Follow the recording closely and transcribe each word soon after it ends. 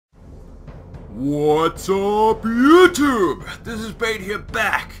What's up, YouTube? This is Spade here,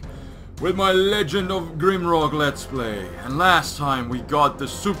 back with my Legend of Grimrock Let's Play. And last time we got the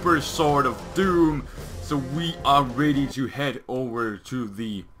Super Sword of Doom, so we are ready to head over to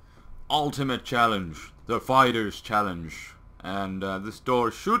the ultimate challenge, the Fighters Challenge. And this door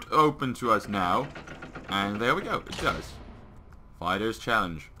should open to us now. And there we go, it does. Fighters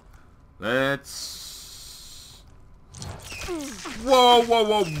Challenge. Let's... Whoa, whoa,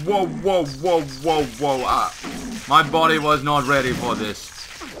 whoa, whoa, whoa, whoa, whoa, whoa. My body was not ready for this.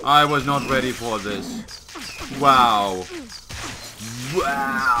 I was not ready for this. Wow.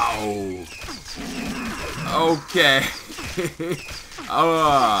 Wow. Okay.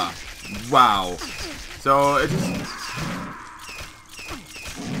 Wow. So it is...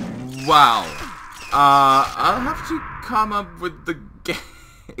 Wow. I'll have to come up with the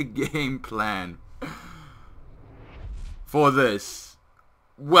game plan for this.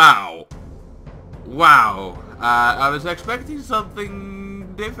 Wow. Wow. I was expecting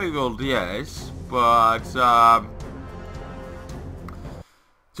something difficult, yes, but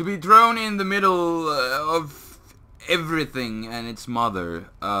to be thrown in the middle of everything and its mother,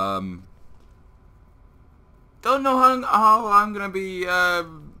 don't know how I'm gonna be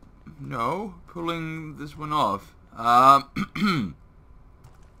pulling this one off.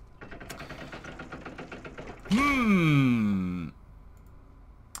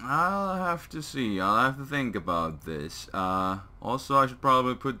 I'll have to see. I'll have to think about this. Also, I should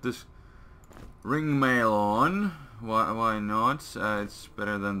probably put this ring mail on. Why not? It's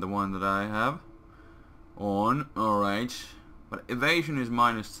better than the one that I have on. Alright. But evasion is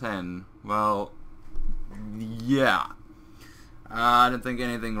 -10. Well, yeah. I don't think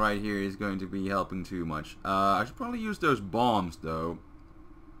anything right here is going to be helping too much. I should probably use those bombs, though.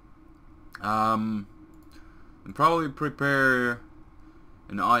 And probably prepare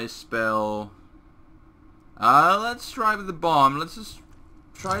an ice spell. Let's try with the bomb. Let's just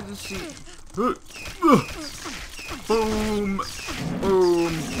try to see. Boom, boom,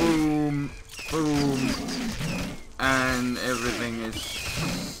 boom, boom, and everything is.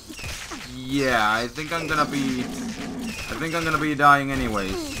 Yeah, I think I'm gonna be dying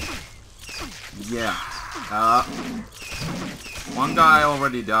anyways. Yeah. One guy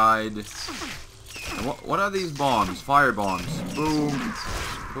already died. What are these bombs? Fire bombs. Boom,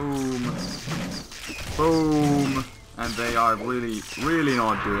 boom, boom, and they are really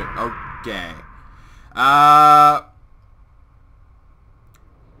not doing. Okay.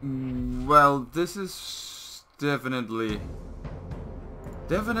 Well, this is definitely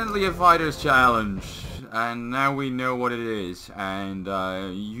a fighter's challenge, and now we know what it is, and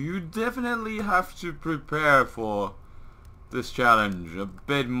you definitely have to prepare for this challenge a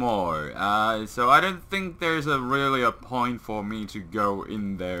bit more. So I don't think there's really a point for me to go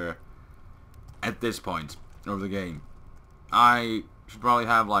in there at this point of the game. I should probably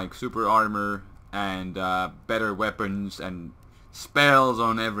have like super armor and better weapons and spells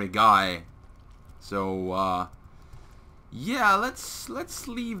on every guy. So yeah, let's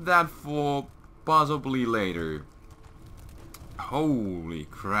leave that for possibly later. Holy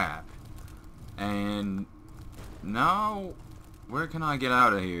crap. And now, where can I get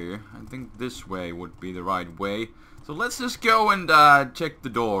out of here? I think this way would be the right way. So let's just go and check the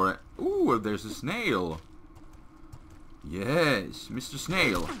door. Ooh, there's a snail. Yes, Mr.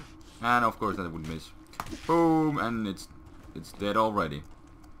 Snail. And of course that would miss. Boom, and it's dead already.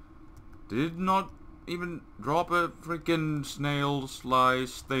 Did not even drop a freaking snail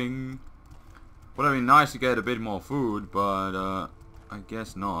slice thing. Would have been nice to get a bit more food, but I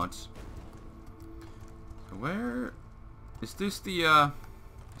guess not. Where is this?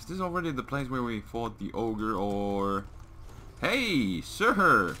 Is this already the place where we fought the ogre? Or hey,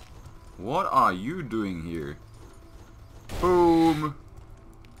 sir, what are you doing here? Boom,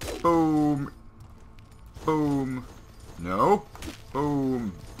 boom, boom. No,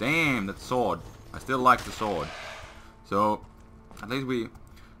 boom. Damn, that sword. I still like the sword. So at least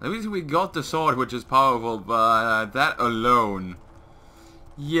we got the sword, which is powerful. But that alone,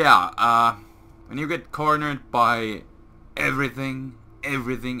 yeah. When you get cornered by everything,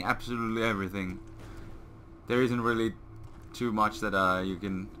 absolutely everything, there isn't really too much that you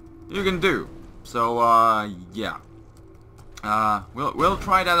can do. So yeah, we'll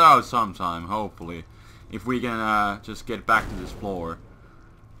try that out sometime, hopefully, if we can just get back to this floor.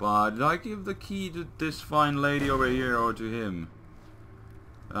 But did I give the key to this fine lady over here or to him?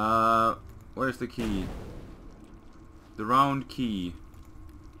 Where's the key? The round key.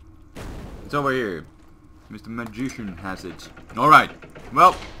 It's over here. Mr. Magician has it. Alright.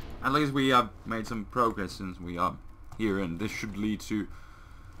 Well, at least we have made some progress since we are here, and this should lead to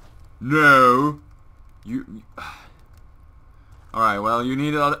No. You... Alright, well, you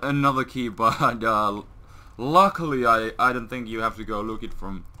need another key, but luckily I don't think you have to go look it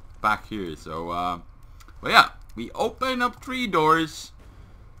from back here. So, but yeah, we open up 3 doors,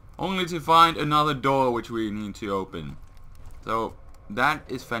 only to find another door which we need to open. So, that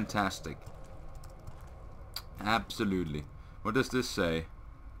is fantastic. Absolutely. What does this say?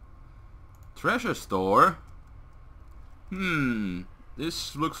 Treasure store?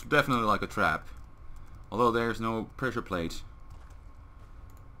 This looks definitely like a trap. Although there's no pressure plate.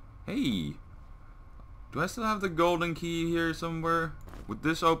 Hey! Do I still have the golden key here somewhere? Would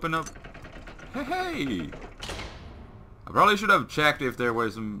this open up? Hey! I probably should have checked if there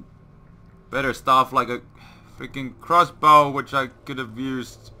was some better stuff, like a freaking crossbow, which I could have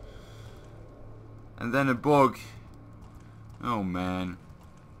used. And then a book. Oh man.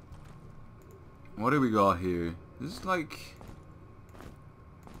 What do we got here? This is like...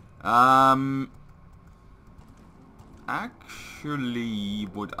 Actually,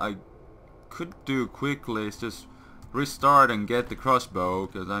 what I could do quickly is just restart and get the crossbow,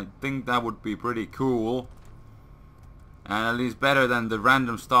 because I think that would be pretty cool. And at least better than the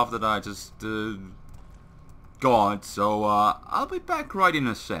random stuff that I just got. So, I'll be back right in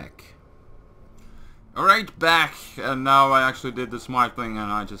a sec. Alright, back, and now I actually did the smart thing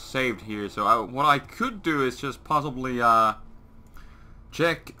and I just saved here. So what I could do is just possibly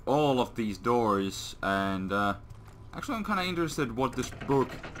check all of these doors, and actually I'm kind of interested what this book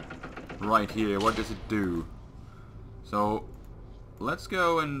right here, what does it do? So let's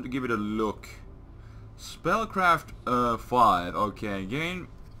go and give it a look. Spellcraft 5, okay, gain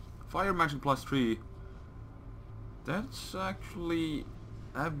fire magic +3. That's actually...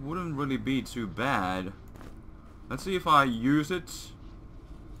 that wouldn't really be too bad. Let's see if I use it.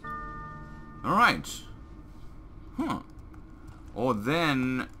 Alright. Huh. Or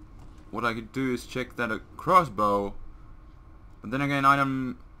then, what I could do is check that a crossbow. But then again,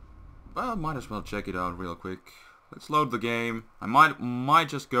 item... well, might as well check it out real quick. Let's load the game. I might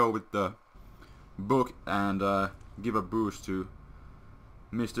just go with the book and give a boost to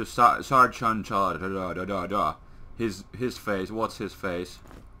Mr. Sarchan. His face. What's his face?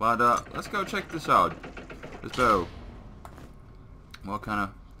 But let's go check this out. This bow. What kind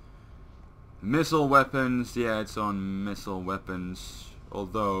of missile weapons? Yeah, it's on missile weapons.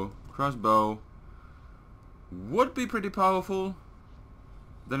 Although crossbow would be pretty powerful.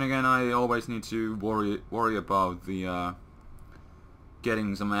 Then again, I always need to worry about the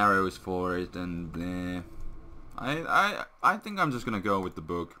getting some arrows for it, and bleh. I think I'm just gonna go with the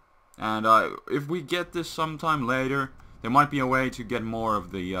book. And if we get this sometime later, there might be a way to get more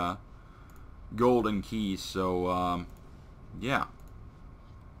of the golden keys. So yeah,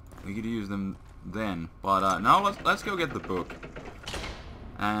 we could use them then. But now let's go get the book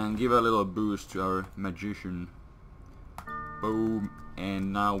and give a little boost to our magician. Boom!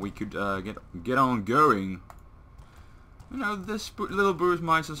 And now we could get on going. You know, this little boost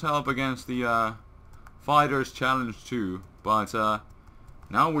might just help against the fighters challenge too. But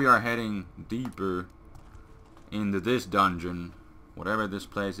now we are heading deeper into this dungeon, whatever this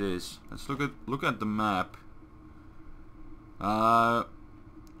place is. Let's look at the map.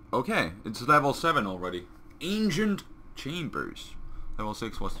 Okay, it's level 7 already. Ancient chambers. Level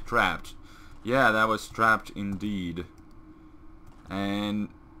 6 was trapped. Yeah, that was trapped indeed. And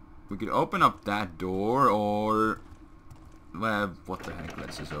we could open up that door, or well, what the heck?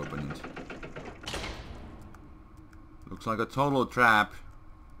 Let's just open it. Looks like a total trap.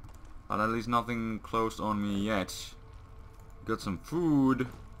 But at least nothing closed on me yet. Got some food.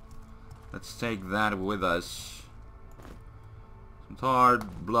 Let's take that with us. Some tar,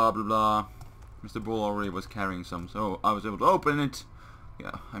 blah blah blah. Mr. Bull already was carrying some, so I was able to open it.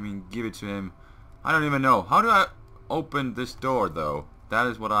 Yeah, I mean, give it to him. I don't even know. How do I open this door, though? That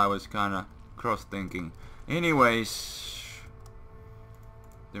is what I was kind of cross-thinking. Anyways,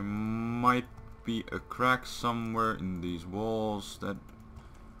 there might be a crack somewhere in these walls that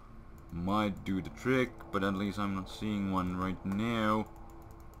might do the trick, but at least I'm not seeing one right now.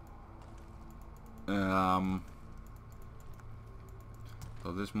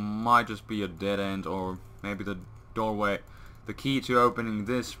 So this might just be a dead end, or maybe the doorway, the key to opening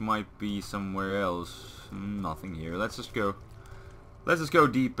this might be somewhere else. Nothing here. Let's just go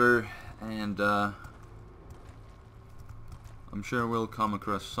deeper, and I'm sure we'll come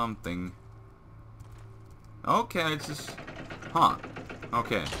across something. Okay, it's just... huh.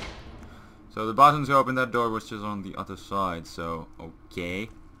 Okay. So the button to open that door was just on the other side, so... okay.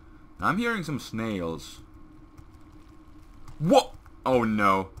 I'm hearing some snails. What? Oh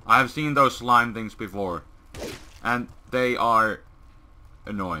no. I have seen those slime things before. And they are...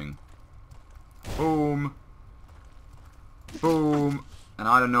 annoying. Boom. Boom. And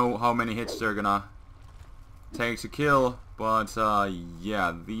I don't know how many hits they're gonna take to kill, but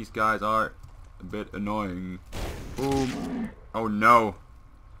yeah, these guys are a bit annoying. Boom. Oh no.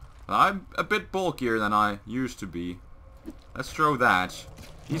 I'm a bit bulkier than I used to be. Let's throw that.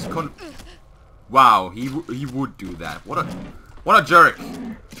 He's wow, he would do that. What a jerk.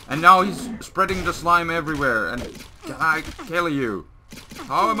 And now he's spreading the slime everywhere. And can I kill you?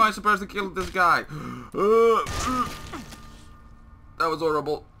 How am I supposed to kill this guy? That was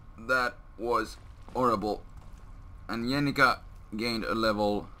horrible. That was horrible. And Yenika gained a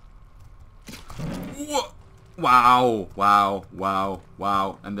level. Wow, wow, wow,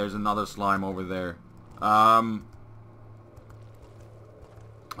 wow. And there's another slime over there.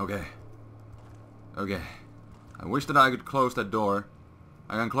 Okay. Okay. I wish that I could close that door.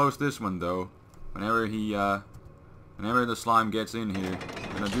 I can close this one though. Whenever the slime gets in here,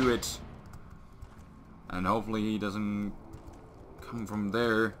 I'm gonna do it. And hopefully he doesn't come from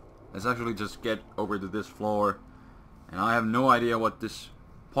there. Let's actually just get over to this floor. And I have no idea what this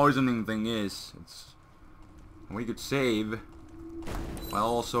poisoning thing is. We could save while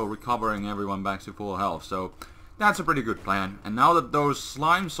also recovering everyone back to full health. So that's a pretty good plan. And now that those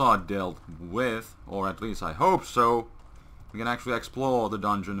slimes are dealt with, or at least I hope so, we can actually explore the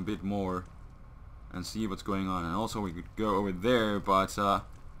dungeon a bit more and see what's going on. And also we could go over there, but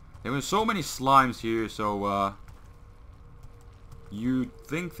there were so many slimes here, so you'd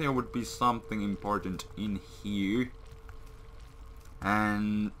think there would be something important in here.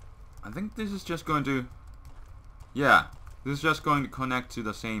 And I think this is just going to... yeah, this is just going to connect to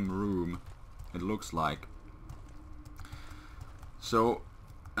the same room, it looks like. So,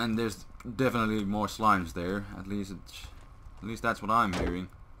 and there's definitely more slimes there. At least that's what I'm hearing.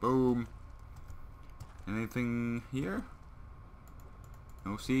 Boom. Anything here?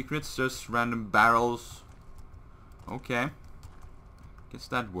 No secrets, just random barrels. Okay. Guess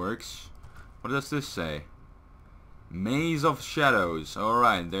that works. What does this say? Maze of Shadows.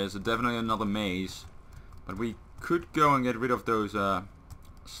 Alright, there's definitely another maze. But we could go and get rid of those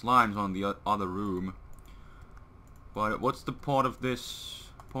slimes on the other room. But what's the point of this?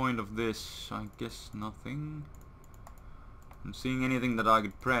 I guess nothing. I'm seeing anything that I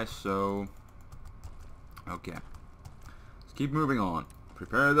could press, so... okay. Let's keep moving on.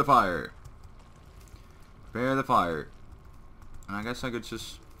 Prepare the fire. Prepare the fire. And I guess I could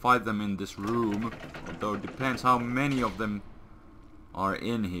just fight them in this room. Although it depends how many of them are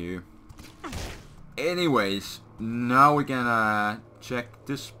in here. Anyways, now we can check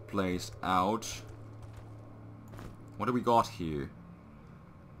this place out. What do we got here?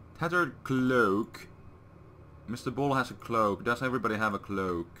 Tattered cloak. Mr. Bull has a cloak. Does everybody have a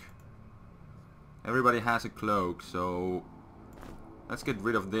cloak? Everybody has a cloak, so let's get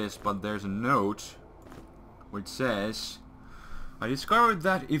rid of this. But there's a note which says, I discovered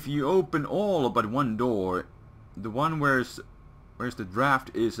that if you open all but one door, the one where's the draft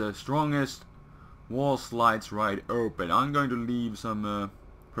is strongest, wall slides right open. I'm going to leave some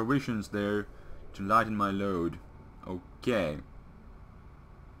provisions there to lighten my load. Okay.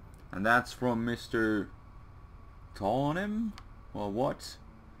 And that's from Mr. Tonem? Or what?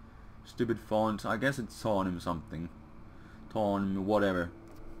 Stupid font. I guess it's Tonem something. Tonem, whatever.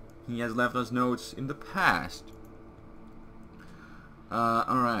 He has left us notes in the past.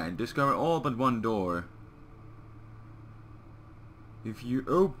 Alright. Discover all but one door. If you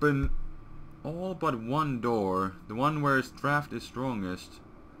open all but one door, the one where its draft is strongest.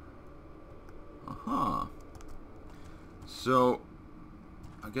 Aha. So,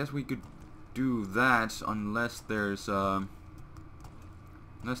 I guess we could do that unless there's a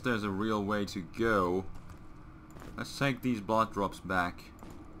real way to go. Let's take these blood drops back.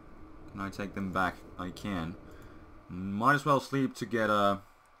 Can I take them back? I can. Might as well sleep to get a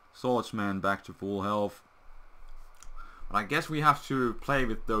swordsman back to full health. But I guess we have to play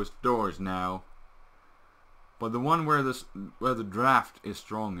with those doors now. But the one where the draft is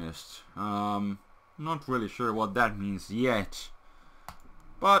strongest, not really sure what that means yet.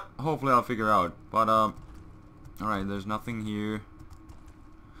 But hopefully I'll figure out. But alright, there's nothing here.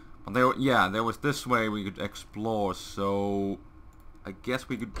 But there was this way we could explore, so I guess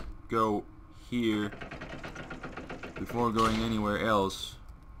we could go here before going anywhere else.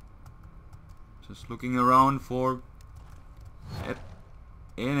 Just looking around for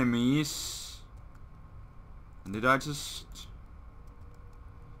enemies. And did I just...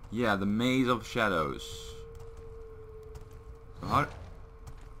 yeah, the Maze of Shadows. So how...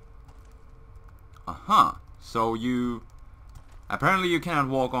 aha. So you... apparently you cannot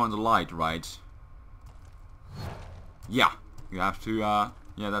walk on the light, right? Yeah. You have to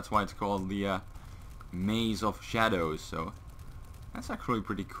Yeah, that's why it's called the Maze of Shadows. So that's actually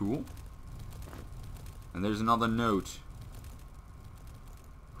pretty cool. And there's another note.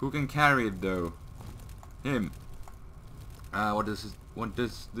 Who can carry it though? Him. What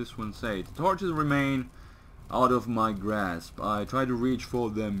does this one say? The torches remain out of my grasp. I try to reach for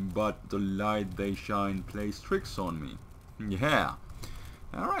them, but the light they shine plays tricks on me. Yeah.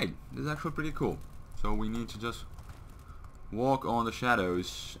 Alright, this is actually pretty cool. So we need to just walk on the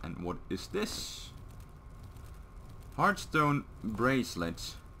shadows. And what is this? Heartstone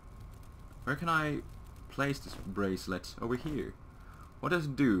bracelet. Where can I place this bracelet? Over here. What does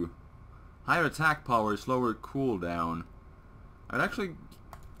it do? Higher attack power, slower cooldown. I'd actually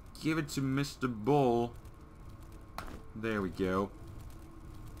give it to Mr. Bull. There we go.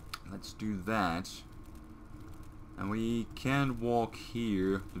 Let's do that. And we can't walk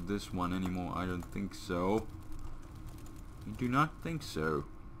here to this one anymore. I don't think so. I do not think so.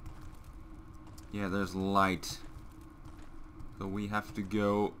 Yeah, there's light. So we have to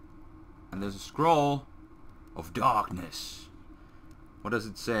go. And there's a scroll of darkness. What does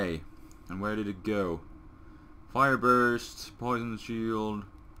it say? And where did it go? Fire burst, poison shield,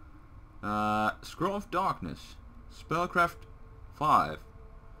 scroll of darkness, spellcraft 5.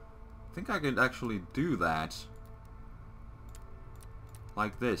 I think I could actually do that.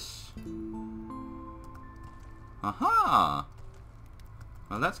 Like this. Aha!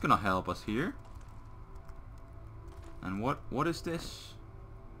 Well, that's gonna help us here. And what is this?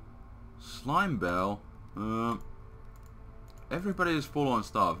 Slime bell. Everybody is full on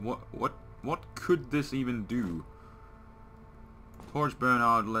stuff. What could this even do? Torch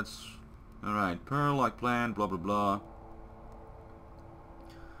burnout. Let's. All right. Pearl like plant. Blah blah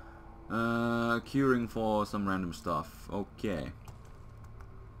blah. Curing for some random stuff. Okay.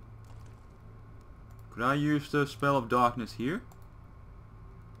 Could I use the spell of darkness here?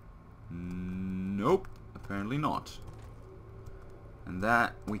 Nope. Apparently not. And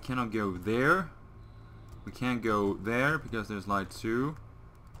that we cannot go there. We can't go there because there's light too.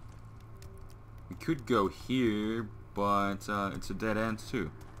 We could go here, but it's a dead end too.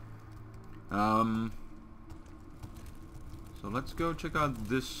 So let's go check out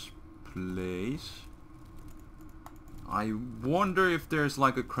this place. I wonder if there's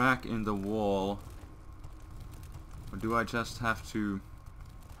like a crack in the wall. Or do I just have to...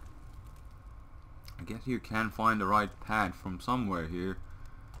 I guess you can find the right path from somewhere here.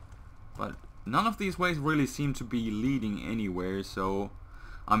 But none of these ways really seem to be leading anywhere, so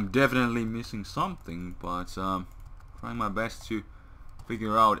I'm definitely missing something, but trying my best to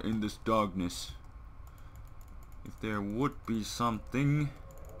figure out in this darkness if there would be something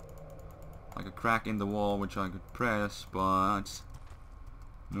like a crack in the wall which I could press, but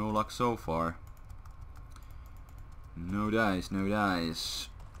no luck so far. No dice, no dice.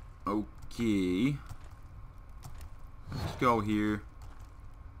 Okay. Let's go here.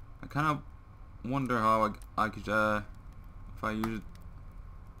 I kind of wonder how I could, if I use it.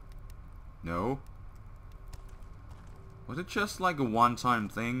 No. Was it just like a one-time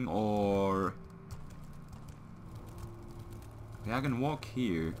thing, or... Okay, I can walk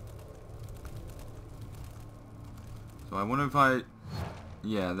here. So I wonder if I...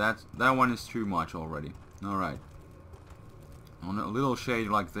 Yeah, that one is too much already. Alright. On a little shade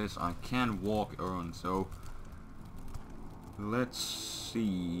like this, I can walk around, so... Let's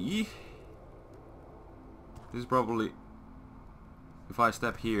see... This is probably... If I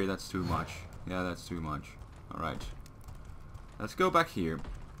step here, that's too much. Yeah, that's too much. Alright. Let's go back here.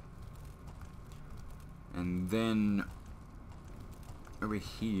 And then... Over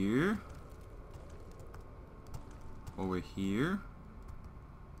here... Over here...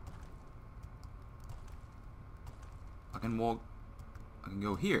 I can walk... I can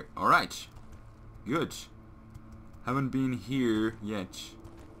go here. Alright. Good. Haven't been here yet.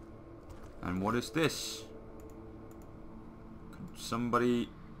 And what is this? Could somebody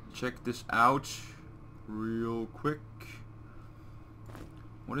check this out real quick?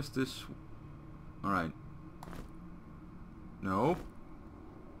 What is this? Alright. No.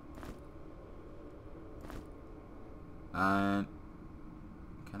 And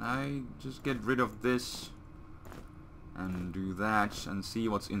can I just get rid of this and do that and see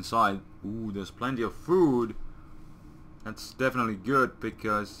what's inside? Ooh, there's plenty of food. That's definitely good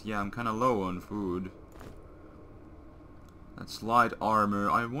because, yeah, I'm kind of low on food. That's light armor.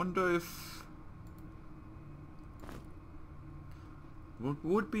 I wonder if...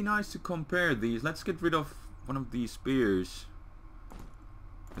 Would be nice to compare these. Let's get rid of one of these spears.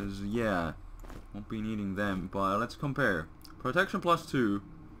 Because, yeah, won't be needing them. But let's compare. Protection +2.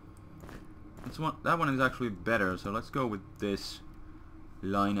 That one is actually better, so let's go with this.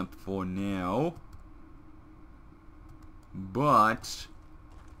 line up for now. But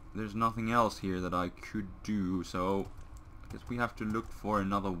there's nothing else here that I could do, so I guess we have to look for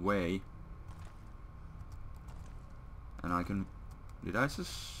another way. And I can... I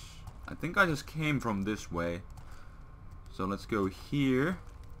think I just came from this way. So let's go here.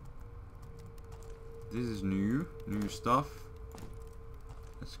 This is new stuff.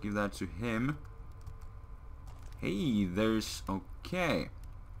 Let's give that to him. Hey, okay.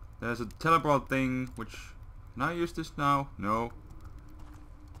 There's a teleport thing, which... Can I use this now? No.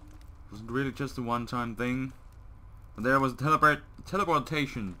 Was it really just a one-time thing? But there was a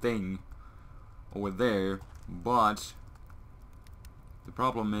teleportation thing over there, but the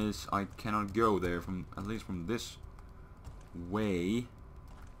problem is I cannot go there from, at least from this way.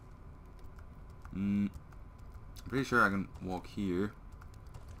 I'm pretty sure I can walk here.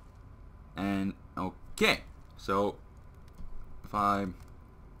 And okay, so if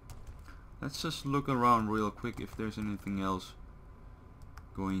let's just look around real quick if there's anything else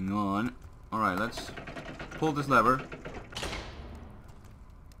going on. Alright, let's pull this lever.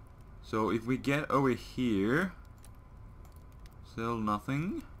 So if we get over here, still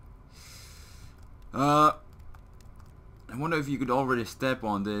nothing. I wonder if you could already step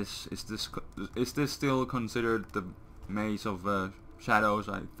on this. Is this still considered the maze of shadows?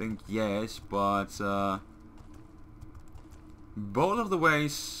 I think yes, but both of the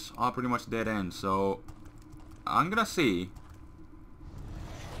ways are pretty much dead ends, so I'm gonna see.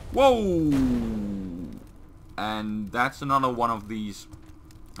 Whoa! And that's another one of these.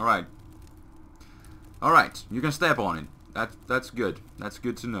 Alright. Alright, you can step on it. That's good. That's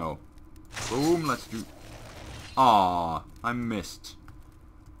good to know. Boom, let's do... Aw, I missed.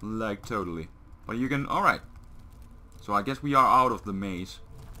 Like, totally. But you can... Alright. So I guess we are out of the maze.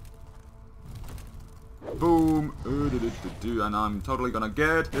 Boom! And I'm totally gonna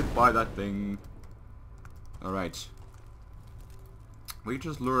get hit by that thing. Alright. We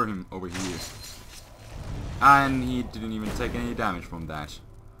just lure him over here. And he didn't even take any damage from that.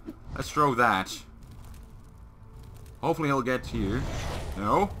 Let's throw that. Hopefully he'll get here.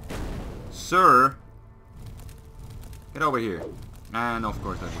 No. Sir! Get over here. And of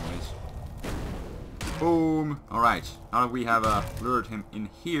course that's a miss. Boom! Alright. Now that we have lured him in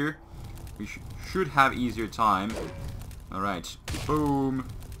here, we should have easier time. Alright. Boom!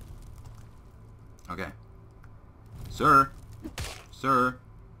 Okay. Sir! Sir!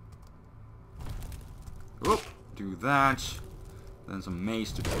 Oop! Do that. Then some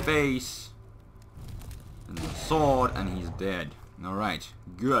mace to the face. And the sword, and he's dead. Alright.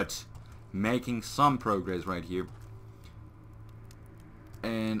 Good. Making some progress right here.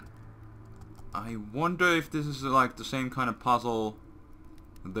 And I wonder if this is like the same kind of puzzle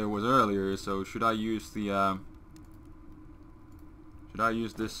that there was earlier. So should I use the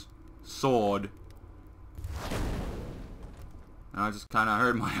this sword? And I just kind of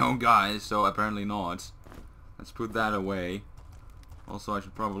hurt my own guys, so apparently not. Let's put that away. Also, I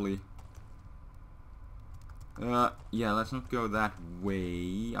should probably... yeah, let's not go that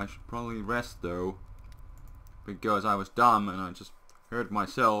way. I should probably rest though, because I was dumb and I just hurt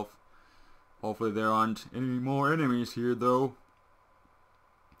myself. Hopefully there aren't any more enemies here though.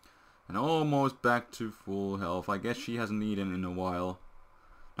 And almost back to full health. I guess she hasn't eaten in a while.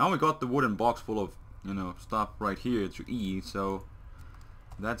 Now we got the wooden box full of, you know, stuff right here to eat, so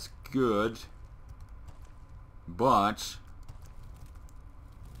that's good. But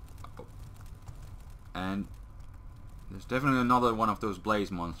and there's definitely another one of those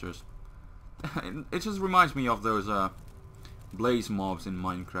blaze monsters. It just reminds me of those blaze mobs in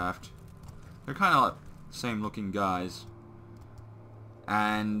Minecraft. They're kind of the same looking guys.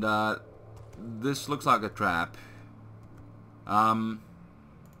 And this looks like a trap. Do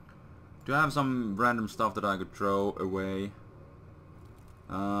I have some random stuff that I could throw away?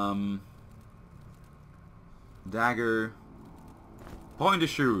 Dagger. Pointy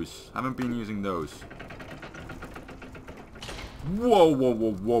shoes. Haven't been using those. Whoa, whoa,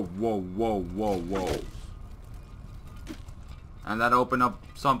 whoa, whoa, whoa, whoa, whoa, whoa. And that opened up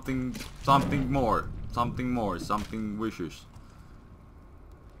something more. Something wishes.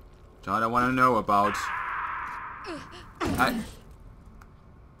 Which I don't want to know about.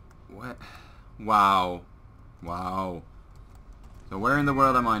 What? Wow. Wow. So where in the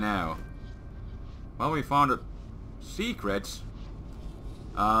world am I now? Well, we found a secret.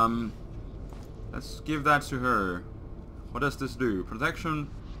 Let's give that to her. What does this do? Protection.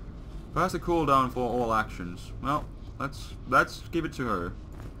 Pass the cooldown for all actions. Well, let's give it to her.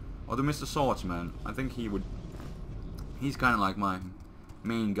 Or to Mr. Swordsman. I think he would... He's kind of like my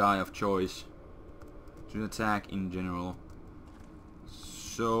main guy of choice to attack in general.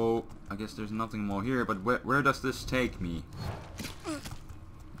 So I guess there's nothing more here, but where does this take me?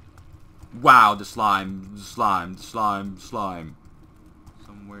 Wow, the slime, the slime, the slime, the slime.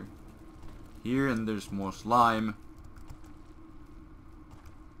 Somewhere here, and there's more slime.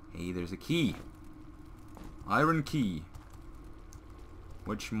 Hey, there's a key. Iron key.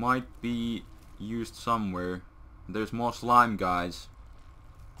 Which might be used somewhere. There's more slime, guys.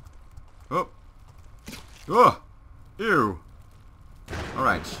 Oh! Oh! Ew!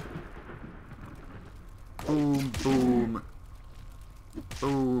 Alright. Boom, boom.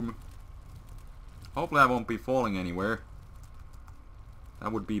 Boom. Hopefully I won't be falling anywhere.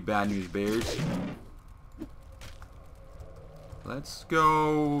 That would be bad news, bears. Let's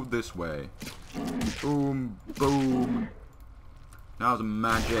go this way. Boom, boom. Now the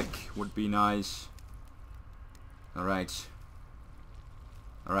magic would be nice. Alright.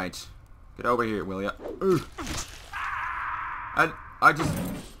 Alright. Get over here, will ya? I just...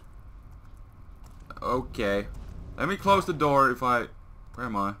 Okay. Let me close the door if I... Where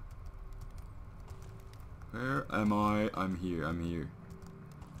am I? Where am I? I'm here, I'm here.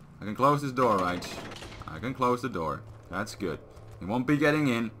 I can close this door, right? I can close the door. That's good. He won't be getting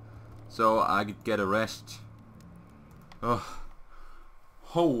in, so I could get a rest. Ugh.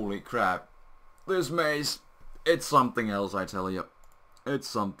 Holy crap. This maze, it's something else, I tell you. It's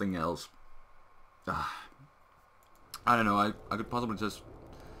something else. I don't know, I could possibly just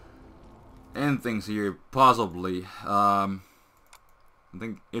end things here, possibly. I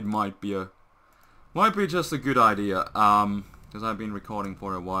think it might be just a good idea, because I've been recording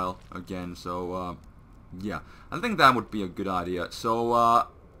for a while again, so, yeah. I think that would be a good idea. So,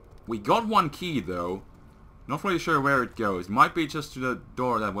 we got one key, though. Not really sure where it goes. Might be just to the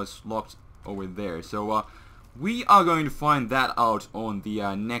door that was locked over there. So, we are going to find that out on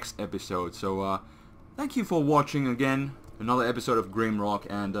the next episode. So, thank you for watching again. Another episode of Grimrock.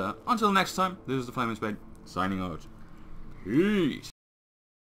 And until next time, this is TheFlamingSpade signing out. Peace.